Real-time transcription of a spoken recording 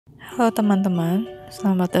Halo teman-teman,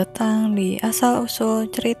 selamat datang di Asal, Usul,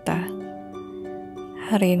 Cerita.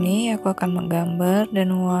 Hari ini aku akan menggambar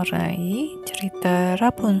dan mewarnai cerita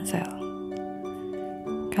Rapunzel.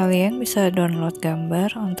 Kalian bisa download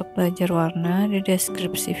gambar untuk belajar warna di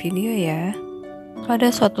deskripsi video ya. Pada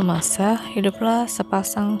suatu masa, hiduplah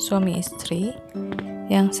sepasang suami istri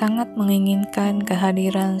yang sangat menginginkan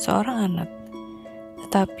kehadiran seorang anak,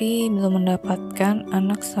 tetapi belum mendapatkan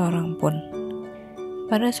anak seorang pun.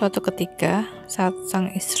 Pada suatu ketika, saat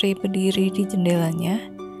sang istri berdiri di jendelanya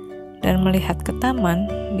dan melihat ke taman,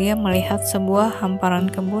 dia melihat sebuah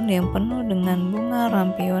hamparan kebun yang penuh dengan bunga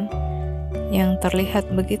rampion yang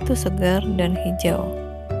terlihat begitu segar dan hijau,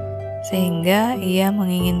 sehingga ia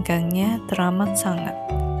menginginkannya teramat sangat.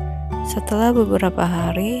 Setelah beberapa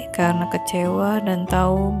hari, karena kecewa dan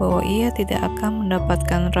tahu bahwa ia tidak akan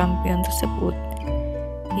mendapatkan rampion tersebut,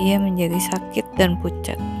 ia menjadi sakit dan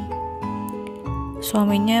pucat.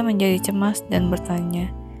 Suaminya menjadi cemas dan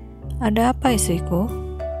bertanya, "Ada apa istriku?"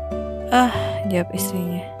 Jawab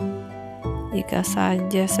istrinya, "Jika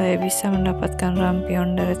saja saya bisa mendapatkan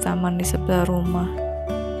rampion dari taman di sebelah rumah."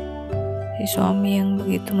 Si suami yang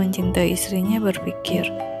begitu mencintai istrinya berpikir,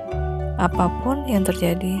 "Apapun yang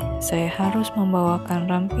terjadi, saya harus membawakan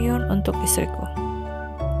rampion untuk istriku."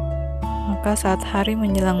 Maka saat hari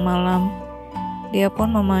menjelang malam, dia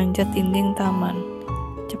pun memanjat dinding taman,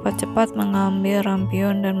 cepat-cepat mengambil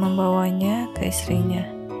rampion dan membawanya ke istrinya.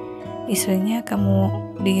 Istrinya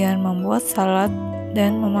kemudian membuat salad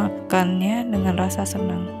dan memakannya dengan rasa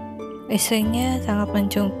senang. Istrinya sangat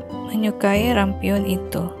menyukai rampion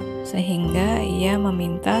itu, sehingga ia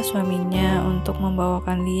meminta suaminya untuk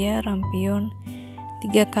membawakan dia rampion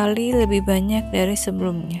 3 kali lebih banyak dari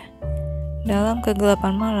sebelumnya. Dalam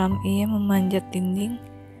kegelapan malam, ia memanjat dinding,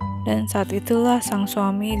 dan saat itulah sang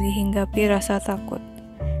suami dihinggapi rasa takut,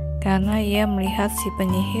 karena ia melihat si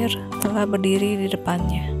penyihir telah berdiri di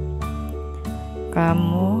depannya.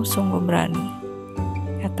 "Kamu sungguh berani,"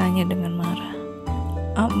 katanya dengan marah.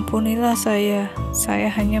 "Ampunilah saya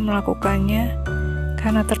hanya melakukannya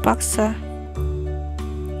karena terpaksa.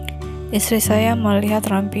 Istri saya melihat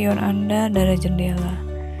rampion Anda dari jendela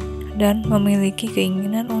dan memiliki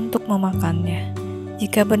keinginan untuk memakannya.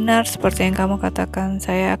 Jika benar seperti yang kamu katakan,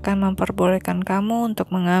 saya akan memperbolehkan kamu untuk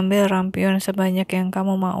mengambil rampion sebanyak yang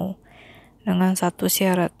kamu mau. Dengan satu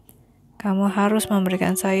syarat, kamu harus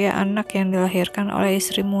memberikan saya anak yang dilahirkan oleh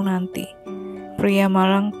istrimu nanti." Pria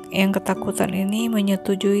malang yang ketakutan ini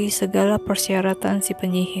menyetujui segala persyaratan si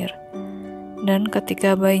penyihir. Dan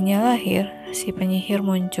ketika bayinya lahir, si penyihir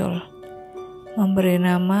muncul, memberi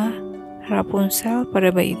nama Rapunzel pada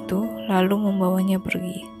bayi itu, lalu membawanya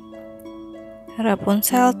pergi.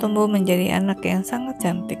 Rapunzel tumbuh menjadi anak yang sangat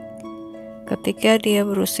cantik. Ketika dia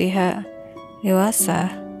berusia dewasa,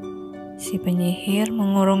 si penyihir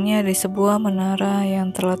mengurungnya di sebuah menara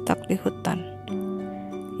yang terletak di hutan.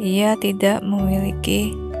 Ia tidak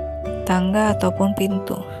memiliki tangga ataupun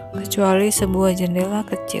pintu, kecuali sebuah jendela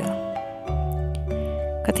kecil.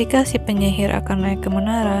 Ketika si penyihir akan naik ke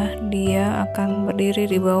menara, dia akan berdiri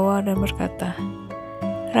di bawah dan berkata,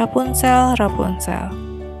 "Rapunzel, Rapunzel,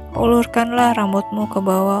 ulurkanlah rambutmu ke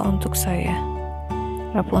bawah untuk saya."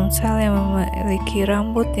 Rapunzel yang memiliki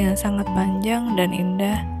rambut yang sangat panjang dan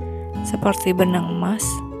indah seperti benang emas,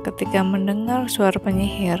 ketika mendengar suara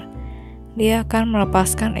penyihir, dia akan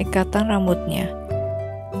melepaskan ikatan rambutnya,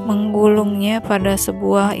 menggulungnya pada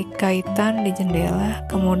sebuah kaitan di jendela,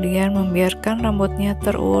 kemudian membiarkan rambutnya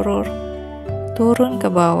terulur turun ke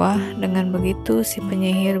bawah. Dengan begitu si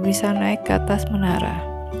penyihir bisa naik ke atas menara.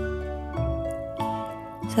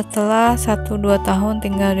 Setelah 1-2 tahun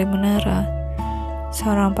tinggal di menara,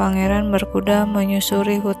 seorang pangeran berkuda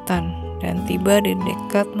menyusuri hutan dan tiba di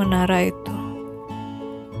dekat menara itu.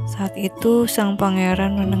 Saat itu sang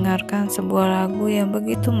pangeran mendengarkan sebuah lagu yang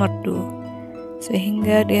begitu merdu,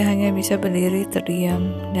 sehingga dia hanya bisa berdiri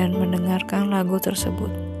terdiam dan mendengarkan lagu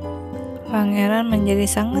tersebut. Pangeran menjadi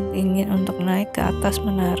sangat ingin untuk naik ke atas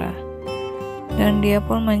menara, dan dia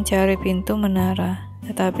pun mencari pintu menara,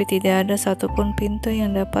 tetapi tidak ada satupun pintu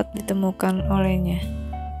yang dapat ditemukan olehnya.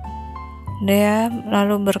 Dia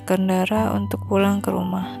lalu berkendara untuk pulang ke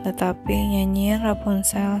rumah, tetapi nyanyian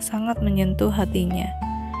Rapunzel sangat menyentuh hatinya.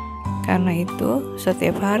 Karena itu,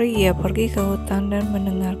 setiap hari ia pergi ke hutan dan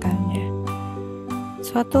mendengarkannya.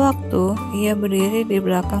 Suatu waktu, ia berdiri di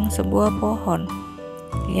belakang sebuah pohon.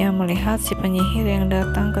 Ia melihat si penyihir yang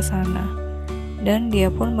datang ke sana, dan dia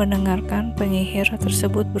pun mendengarkan penyihir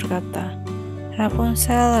tersebut berkata,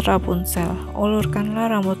 "Rapunzel, Rapunzel, ulurkanlah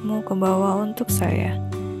rambutmu ke bawah untuk saya.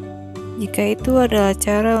 Jika itu adalah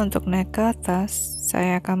cara untuk naik ke atas,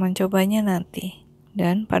 saya akan mencobanya nanti.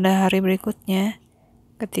 Dan pada hari berikutnya,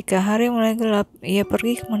 Ketika hari mulai gelap, ia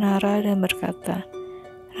pergi ke menara dan berkata,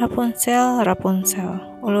 "Rapunzel,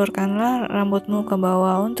 Rapunzel, ulurkanlah rambutmu ke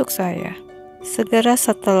bawah untuk saya." Segera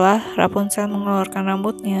setelah Rapunzel mengeluarkan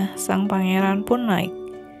rambutnya, sang pangeran pun naik.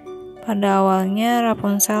 Pada awalnya,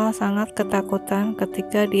 Rapunzel sangat ketakutan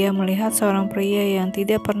ketika dia melihat seorang pria yang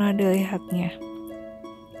tidak pernah dilihatnya.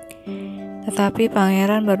 Tetapi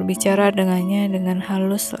pangeran berbicara dengannya dengan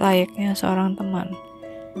halus layaknya seorang teman,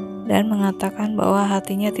 dan mengatakan bahwa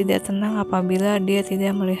hatinya tidak tenang apabila dia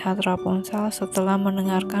tidak melihat Rapunzel setelah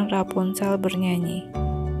mendengarkan Rapunzel bernyanyi.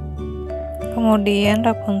 Kemudian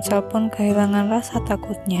Rapunzel pun kehilangan rasa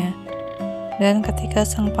takutnya, dan ketika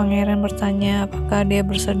sang pangeran bertanya apakah dia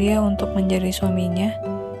bersedia untuk menjadi suaminya,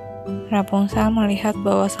 Rapunzel melihat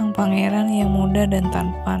bahwa sang pangeran yang muda dan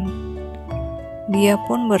tampan. Dia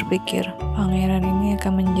pun berpikir, pangeran ini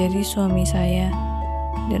akan menjadi suami saya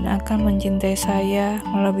dan akan mencintai saya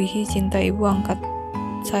melebihi cinta ibu angkat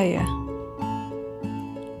saya.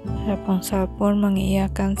 Rapunzel pun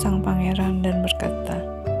mengiyakan sang pangeran dan berkata,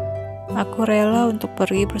 "Aku rela untuk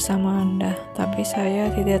pergi bersama Anda, tapi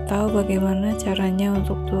saya tidak tahu bagaimana caranya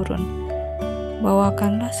untuk turun.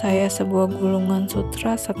 Bawakanlah saya sebuah gulungan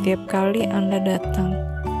sutra setiap kali Anda datang,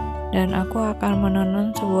 dan aku akan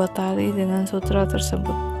menenun sebuah tali dengan sutra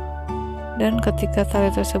tersebut. Dan ketika tali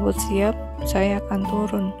tersebut siap, saya akan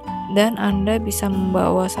turun, dan Anda bisa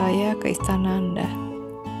membawa saya ke istana Anda."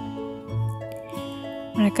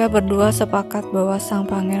 Mereka berdua sepakat bahwa sang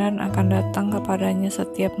pangeran akan datang kepadanya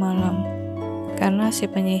setiap malam, karena si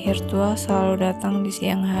penyihir tua selalu datang di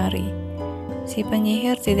siang hari. Si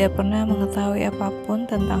penyihir tidak pernah mengetahui apapun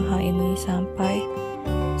tentang hal ini sampai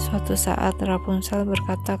suatu saat Rapunzel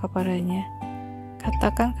berkata kepadanya,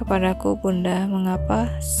 "Katakan kepadaku, Bunda, mengapa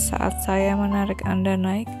saat saya menarik Anda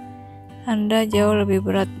naik, Anda jauh lebih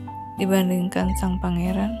berat dibandingkan sang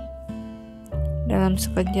pangeran?" Dalam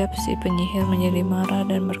sekejap si penyihir menjadi marah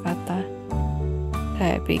dan berkata,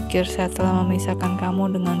 "Saya pikir saya telah memisahkan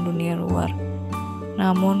kamu dengan dunia luar,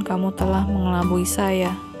 namun kamu telah mengelabui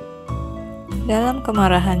saya." Dalam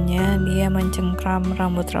kemarahannya, dia mencengkram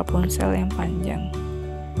rambut Rapunzel yang panjang,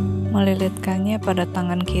 melilitkannya pada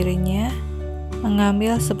tangan kirinya,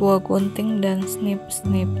 mengambil sebuah gunting dan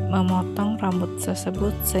snip-snip memotong rambut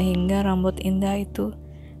tersebut sehingga rambut indah itu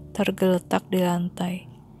tergeletak di lantai.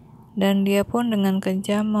 Dan dia pun dengan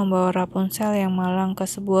kejam membawa Rapunzel yang malang ke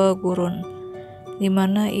sebuah gurun, di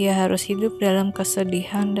mana ia harus hidup dalam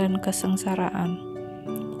kesedihan dan kesengsaraan.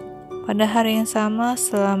 Pada hari yang sama,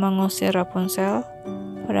 setelah mengusir Rapunzel,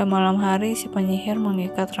 pada malam hari si penyihir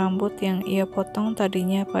mengikat rambut yang ia potong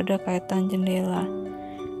tadinya pada kaitan jendela.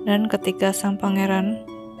 Dan ketika sang pangeran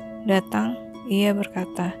datang, ia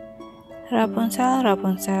berkata, "Rapunzel,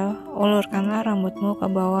 Rapunzel, ulurkanlah rambutmu ke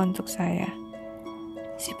bawah untuk saya."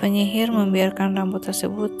 Si penyihir membiarkan rambut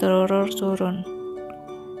tersebut terulur turun.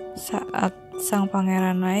 Saat sang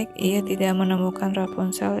pangeran naik, ia tidak menemukan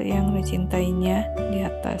Rapunzel yang dicintainya di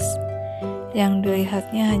atas. Yang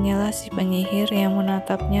dilihatnya hanyalah si penyihir yang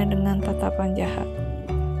menatapnya dengan tatapan jahat.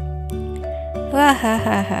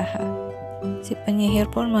 Hahaha. Si penyihir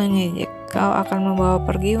pun mengejek, "Kau akan membawa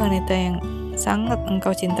pergi wanita yang sangat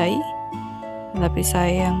engkau cintai?" Tapi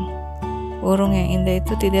sayang, burung yang indah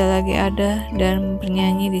itu tidak lagi ada dan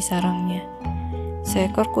bernyanyi di sarangnya.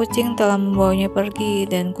 Seekor kucing telah membawanya pergi,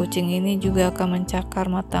 dan kucing ini juga akan mencakar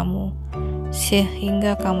matamu,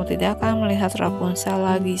 sehingga kamu tidak akan melihat Rapunzel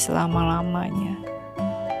lagi selama-lamanya.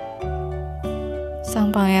 Sang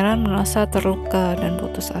pangeran merasa terluka dan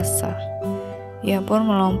putus asa. Ia pun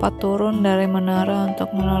melompat turun dari menara untuk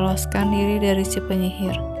meloloskan diri dari si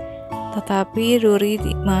penyihir. Tetapi duri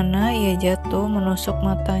di mana ia jatuh menusuk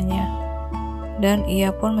matanya, dan ia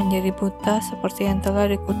pun menjadi buta seperti yang telah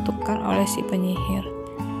dikutukkan oleh si penyihir.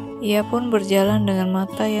 Ia pun berjalan dengan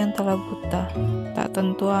mata yang telah buta, tak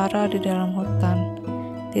tentu arah di dalam hutan,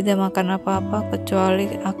 tidak makan apa-apa kecuali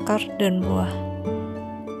akar dan buah,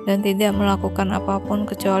 dan tidak melakukan apapun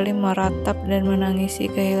kecuali meratap dan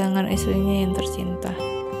menangisi kehilangan istrinya yang tercinta.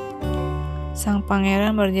 Sang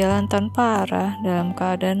pangeran berjalan tanpa arah dalam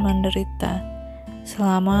keadaan menderita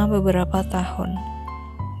selama beberapa tahun,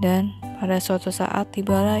 dan pada suatu saat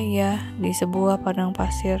tibalah ia di sebuah padang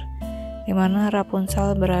pasir di mana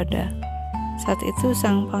Rapunzel berada. Saat itu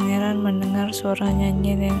sang pangeran mendengar suara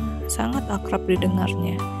nyanyian yang sangat akrab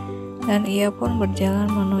didengarnya, dan ia pun berjalan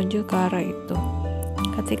menuju ke arah itu.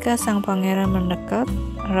 Ketika sang pangeran mendekat,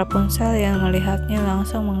 Rapunzel yang melihatnya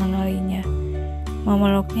langsung mengenalinya,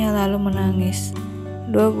 memeluknya lalu menangis.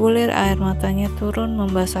 2 bulir air matanya turun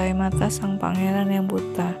membasahi mata sang pangeran yang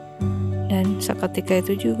buta. Dan seketika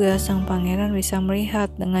itu juga sang pangeran bisa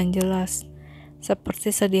melihat dengan jelas, seperti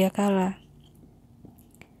sedia kala.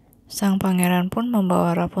 Sang pangeran pun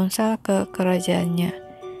membawa Rapunzel ke kerajaannya,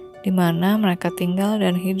 di mana mereka tinggal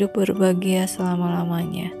dan hidup berbahagia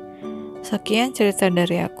selama-lamanya. Sekian cerita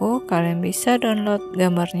dari aku, kalian bisa download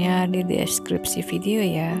gambarnya di deskripsi video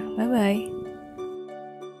ya. Bye-bye.